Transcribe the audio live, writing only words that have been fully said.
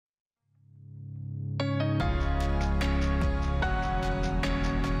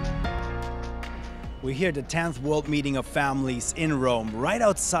We're here at the 10th World Meeting of Families in Rome, right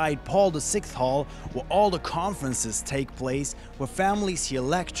outside Paul VI Hall, where all the conferences take place, where families hear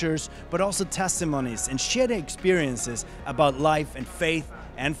lectures, but also testimonies and share their experiences about life and faith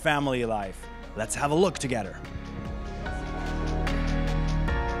and family life. Let's have a look together.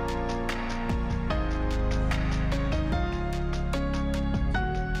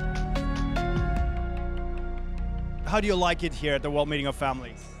 How do you like it here at the World Meeting of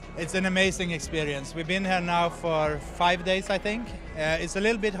Families? It's an amazing experience. We've been here now for 5 days, I think. It's a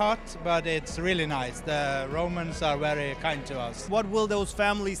little bit hot, but it's really nice. The Romans are very kind to us. What will those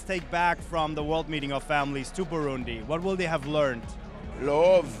families take back from the World Meeting of Families to Burundi? What will they have learned?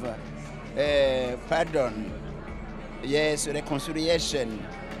 Love, pardon, yes, reconciliation,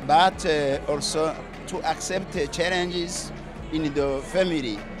 but also to accept challenges in the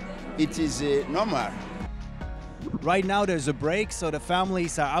family. It is normal. Right now there's a break, so the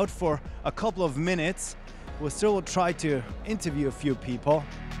families are out for a couple of minutes. We'll still try to interview a few people.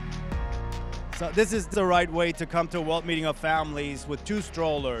 So this is the right way to come to a World Meeting of Families with 2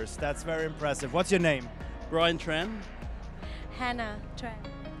 strollers. That's very impressive. What's your name? Brian Tran. Hannah Tran.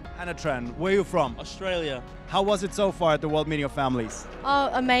 Hannah Tran. Where are you from? Australia. How was it so far at the World Meeting of Families? Oh,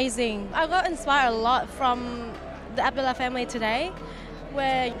 amazing. I got inspired a lot from the Abdullah family today,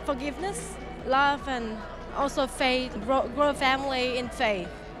 where forgiveness, love, and also faith, grow a family in faith.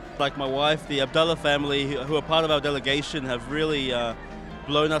 Like my wife, the Abdullah family, who are part of our delegation, have really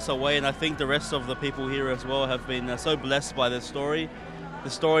blown us away, and I think the rest of the people here as well have been so blessed by their story, the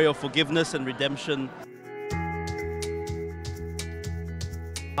story of forgiveness and redemption.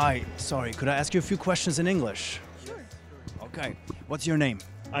 Hi, sorry, could I ask you a few questions in English? Sure. Okay, what's your name?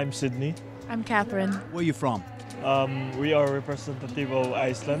 I'm Sydney. I'm Catherine. Where are you from? We are representative of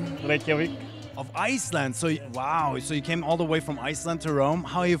Iceland, Reykjavik. Of Iceland, so wow, so you came all the way from Iceland to Rome.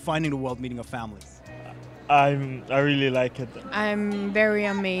 How are you finding the World Meeting of Families? I really like it. I'm very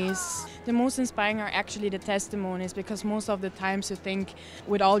amazed. The most inspiring are actually the testimonies, because most of the times you think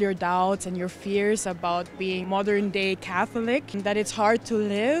with all your doubts and your fears about being modern day Catholic that it's hard to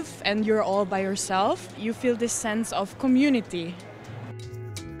live and you're all by yourself. You feel this sense of community.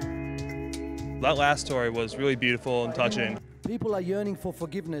 That last story was really beautiful and touching. People are yearning for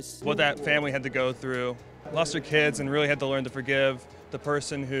forgiveness. What that family had to go through, lost their kids and really had to learn to forgive the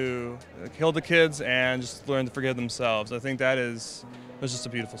person who killed the kids and just learn to forgive themselves. I think was just a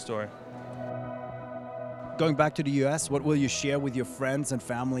beautiful story. Going back to the US, what will you share with your friends and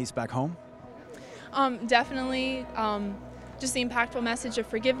families back home? Definitely just the impactful message of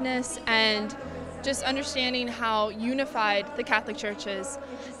forgiveness and just understanding how unified the Catholic Church is,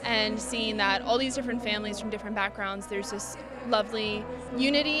 and seeing that all these different families from different backgrounds, there's this lovely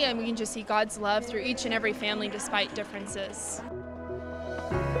unity, and we can just see God's love through each and every family despite differences.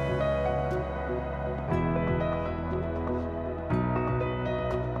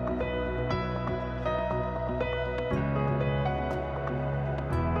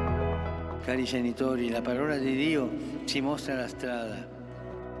 Cari genitori, la parola di Dio ci mostra la strada.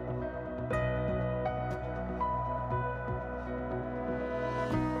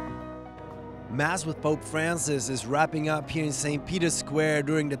 Mass with Pope Francis is wrapping up here in St. Peter's Square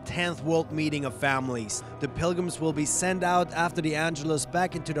during the 10th World Meeting of Families. The pilgrims will be sent out after the Angelus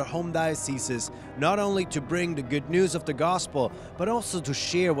back into their home dioceses, not only to bring the good news of the gospel, but also to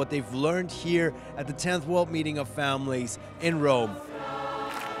share what they've learned here at the 10th World Meeting of Families in Rome.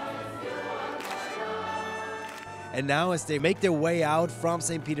 And now, as they make their way out from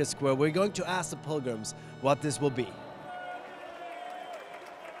St. Peter's Square, we're going to ask the pilgrims what this will be.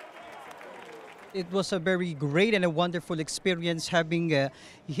 It was a very great and a wonderful experience being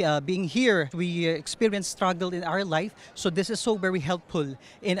here. We experienced struggle in our life, so this is so very helpful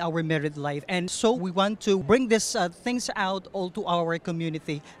in our married life. And so we want to bring these things out all to our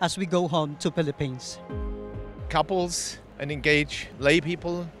community as we go home to Philippines. Couples and engaged lay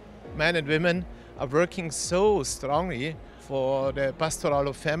people, men and women, are working so strongly for the pastoral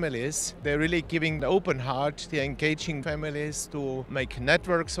of families. They're really giving the open heart, they're engaging families to make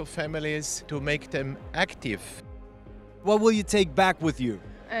networks of families, to make them active. What will you take back with you?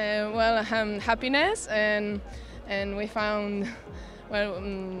 Happiness, and we found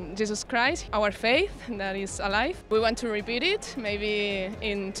Jesus Christ, our faith that is alive. We want to repeat it maybe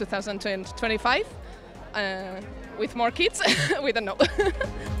in 2025 with more kids. We don't know.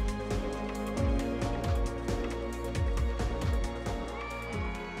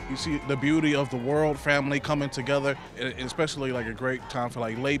 You see the beauty of the world family coming together, especially like a great time for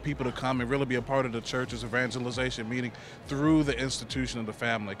like lay people to come and really be a part of the church's evangelization meeting through the institution of the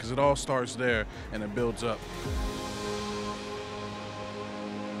family, because it all starts there and it builds up.